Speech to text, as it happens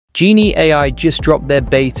Genie AI just dropped their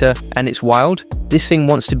beta and it's wild. This thing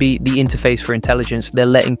wants to be the interface for intelligence. They're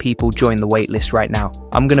letting people join the waitlist right now.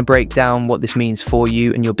 I'm going to break down what this means for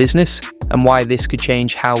you and your business and why this could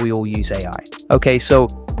change how we all use AI. Okay, so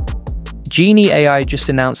Genie AI just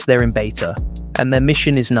announced they're in beta and their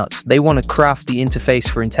mission is nuts. They want to craft the interface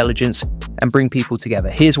for intelligence and bring people together.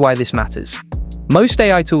 Here's why this matters. Most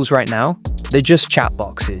AI tools right now, they're just chat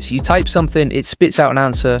boxes. You type something, it spits out an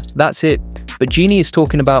answer, that's it. But Genie is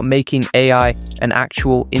talking about making AI an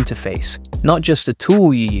actual interface, not just a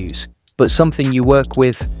tool you use, but something you work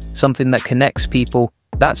with, something that connects people.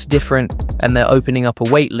 That's different, and they're opening up a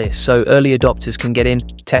wait list so early adopters can get in,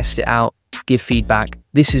 test it out, give feedback.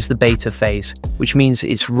 This is the beta phase, which means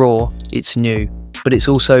it's raw, it's new, but it's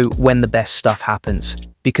also when the best stuff happens,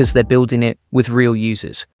 because they're building it with real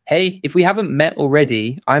users. Hey, if we haven't met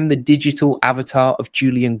already, I'm the digital avatar of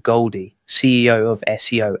Julian Goldie, CEO of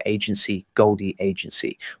SEO agency Goldie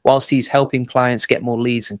Agency. Whilst he's helping clients get more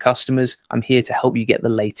leads and customers, I'm here to help you get the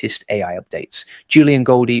latest AI updates. Julian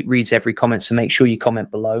Goldie reads every comment, so make sure you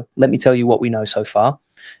comment below. Let me tell you what we know so far,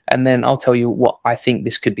 and then I'll tell you what I think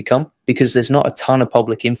this could become, because there's not a ton of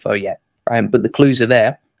public info yet, right? But the clues are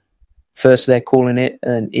there. First, they're calling it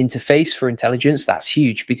an interface for intelligence. That's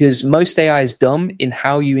huge because most AI is dumb in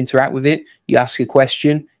how you interact with it. You ask a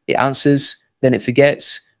question, it answers, then it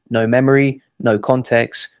forgets. No memory, no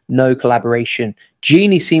context, no collaboration.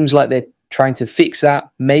 Genie seems like they're trying to fix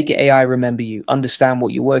that, make AI remember you, understand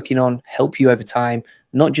what you're working on, help you over time,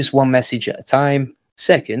 not just one message at a time.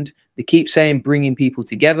 Second, they keep saying bringing people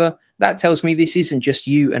together. That tells me this isn't just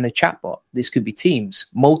you and a chatbot. This could be teams,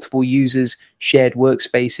 multiple users, shared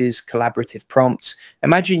workspaces, collaborative prompts.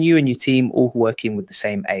 Imagine you and your team all working with the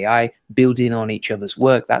same AI, building on each other's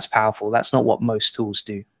work. That's powerful. That's not what most tools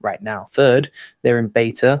do right now. Third, they're in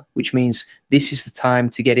beta, which means this is the time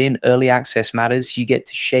to get in. Early access matters. You get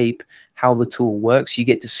to shape how the tool works. You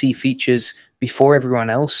get to see features before everyone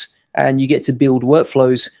else, and you get to build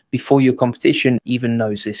workflows before your competition even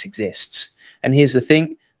knows this exists. And here's the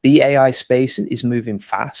thing. The AI space is moving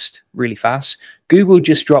fast, really fast. Google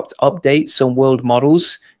just dropped updates on world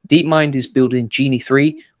models. DeepMind is building Genie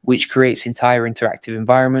 3, which creates entire interactive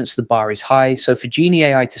environments. The bar is high. So for Genie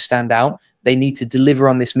AI to stand out, they need to deliver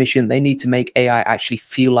on this mission. They need to make AI actually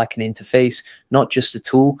feel like an interface, not just a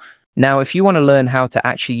tool. Now, if you want to learn how to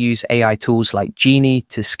actually use AI tools like Genie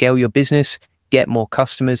to scale your business, get more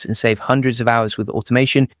customers, and save hundreds of hours with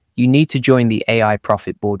automation, you need to join the AI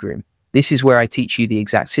Profit Boardroom. This is where I teach you the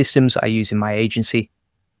exact systems I use in my agency,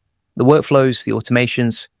 the workflows, the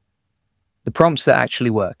automations, the prompts that actually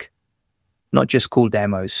work, not just cool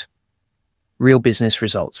demos, real business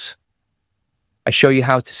results. I show you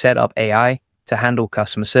how to set up AI to handle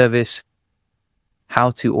customer service,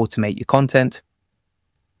 how to automate your content,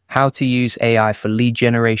 how to use AI for lead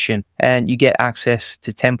generation, and you get access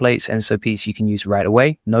to templates and SOPs you can use right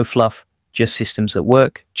away. No fluff, just systems that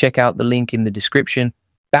work. Check out the link in the description.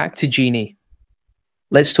 Back to Genie.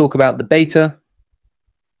 Let's talk about the beta,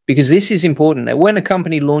 because this is important. When a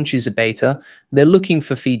company launches a beta, they're looking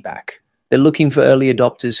for feedback. They're looking for early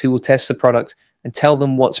adopters who will test the product and tell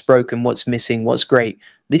them what's broken, what's missing, what's great.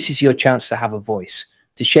 This is your chance to have a voice,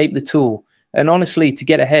 to shape the tool, and honestly, to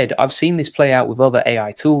get ahead. I've seen this play out with other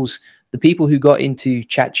AI tools. The people who got into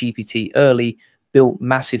ChatGPT early built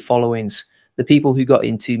massive followings. The people who got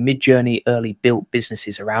into Midjourney early built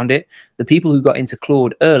businesses around it. The people who got into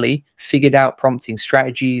Claude early figured out prompting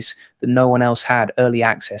strategies that no one else had. Early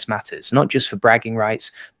access matters, not just for bragging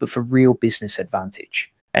rights, but for real business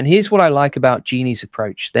advantage. And here's what I like about Genie's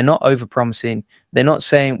approach. They're not over-promising. They're not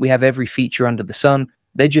saying we have every feature under the sun.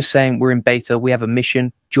 They're just saying we're in beta, we have a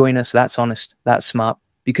mission, join us. That's honest, that's smart.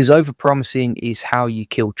 Because over-promising is how you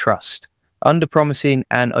kill trust. Under-promising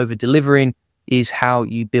and over-delivering is how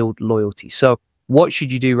you build loyalty. So what should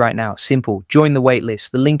you do right now? Simple. Join the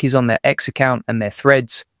waitlist. The link is on their X account and their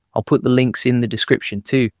threads. I'll put the links in the description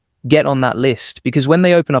too. Get on that list, because when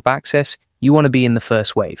they open up access, you want to be in the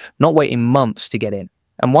first wave, not waiting months to get in.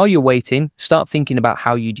 And while you're waiting, start thinking about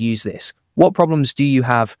how you'd use this. What problems do you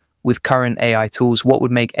have with current AI tools? What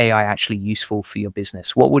would make AI actually useful for your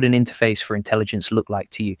business? What would an interface for intelligence look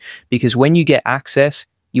like to you? Because when you get access,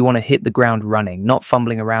 you want to hit the ground running, not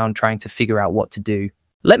fumbling around trying to figure out what to do.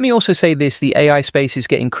 Let me also say this, the AI space is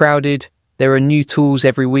getting crowded. There are new tools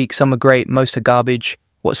every week. Some are great, most are garbage.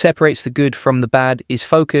 What separates the good from the bad is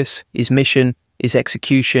focus, is mission, is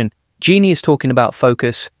execution. Genie is talking about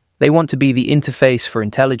focus. They want to be the interface for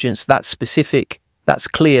intelligence. That's specific, that's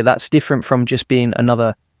clear, that's different from just being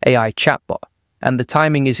another AI chatbot. And the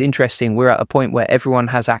timing is interesting. We're at a point where everyone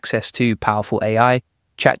has access to powerful AI.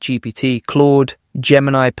 ChatGPT, Claude,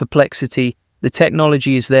 Gemini, Perplexity, The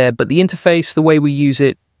technology is there, but the interface, the way we use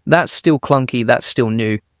it, that's still clunky, that's still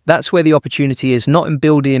new. That's where the opportunity is, not in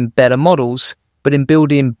building better models, but in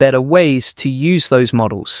building better ways to use those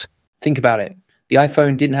models. Think about it. The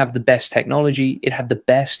iPhone didn't have the best technology, it had the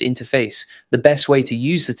best interface, the best way to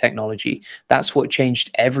use the technology. That's what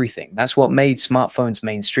changed everything. That's what made smartphones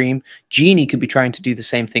mainstream. Genie could be trying to do the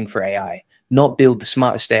same thing for AI. Not build the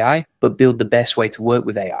smartest AI, but build the best way to work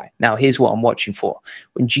with AI. Now, here's what I'm watching for.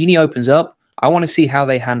 When Genie opens up, I want to see how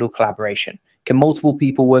they handle collaboration. Can multiple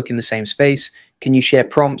people work in the same space? Can you share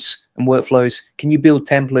prompts and workflows? Can you build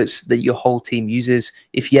templates that your whole team uses?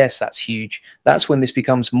 If yes, that's huge. That's when this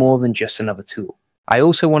becomes more than just another tool. I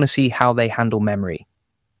also want to see how they handle memory.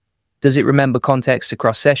 Does it remember context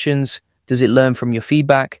across sessions? Does it learn from your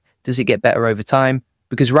feedback? Does it get better over time?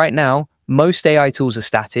 Because right now, most AI tools are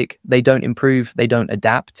static. They don't improve, they don't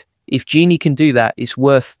adapt. If Genie can do that, it's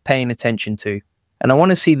worth paying attention to. And I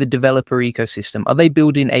want to see the developer ecosystem. Are they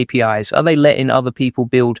building APIs? Are they letting other people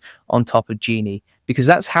build on top of Genie? Because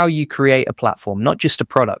that's how you create a platform, not just a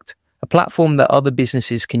product. A platform that other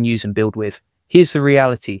businesses can use and build with. Here's the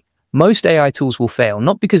reality. Most AI tools will fail,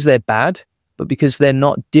 not because they're bad, but because they're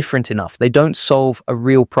not different enough. They don't solve a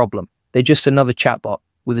real problem. They're just another chatbot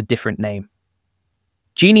with a different name.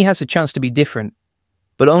 Genie has a chance to be different,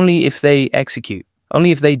 but only if they execute.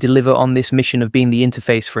 Only if they deliver on this mission of being the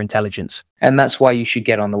interface for intelligence. And that's why you should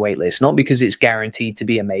get on the waitlist. Not because it's guaranteed to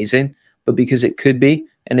be amazing, but because it could be.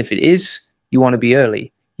 And if it is, you want to be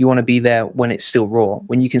early. You want to be there when it's still raw,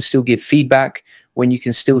 when you can still give feedback, when you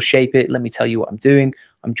can still shape it. Let me tell you what I'm doing.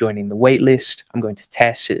 I'm joining the waitlist. I'm going to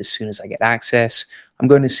test it as soon as I get access. I'm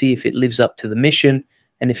going to see if it lives up to the mission.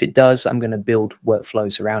 And if it does, I'm going to build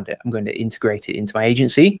workflows around it. I'm going to integrate it into my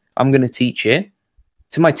agency. I'm going to teach it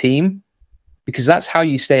to my team. Because that's how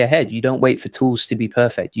you stay ahead. You don't wait for tools to be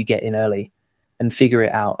perfect. You get in early and figure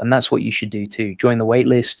it out. And that's what you should do too. Join the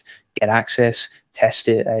waitlist, get access, test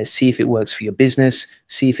it, see if it works for your business,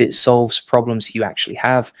 see if it solves problems you actually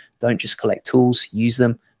have. Don't just collect tools, use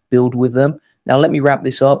them, build with them. Now, let me wrap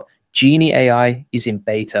this up. Genie AI is in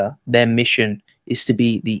beta. Their mission is to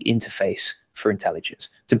be the interface for intelligence,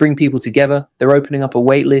 to bring people together. They're opening up a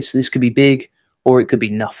waitlist. This could be big or it could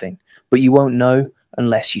be nothing, but you won't know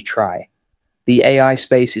unless you try. The AI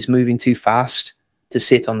space is moving too fast to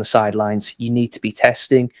sit on the sidelines. You need to be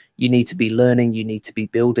testing, you need to be learning, you need to be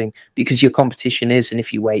building, because your competition is, and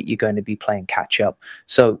if you wait, you're going to be playing catch up.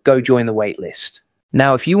 So go join the waitlist.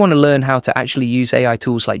 Now, if you want to learn how to actually use AI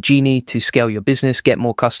tools like Genie to scale your business, get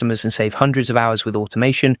more customers, and save hundreds of hours with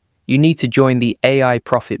automation, you need to join the AI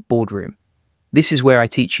Profit Boardroom. This is where I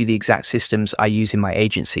teach you the exact systems I use in my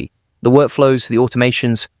agency. The workflows, the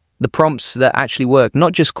automations, the prompts that actually work,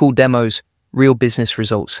 not just cool demos, real business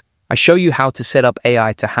results. I show you how to set up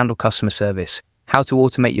AI to handle customer service, how to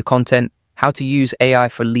automate your content, how to use AI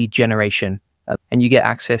for lead generation, and you get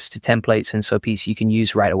access to templates and SOPs you can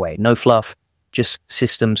use right away. No fluff, just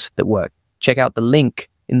systems that work. Check out the link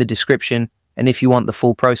in the description, and if you want the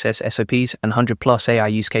full process, SOPs, and 100+ AI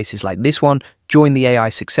use cases like this one, join the AI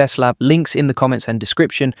Success Lab. Links in the comments and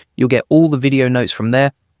description. You'll get all the video notes from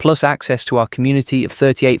there, plus access to our community of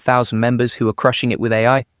 38,000 members who are crushing it with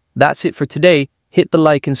AI. That's it for today. Hit the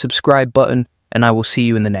like and subscribe button, and I will see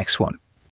you in the next one.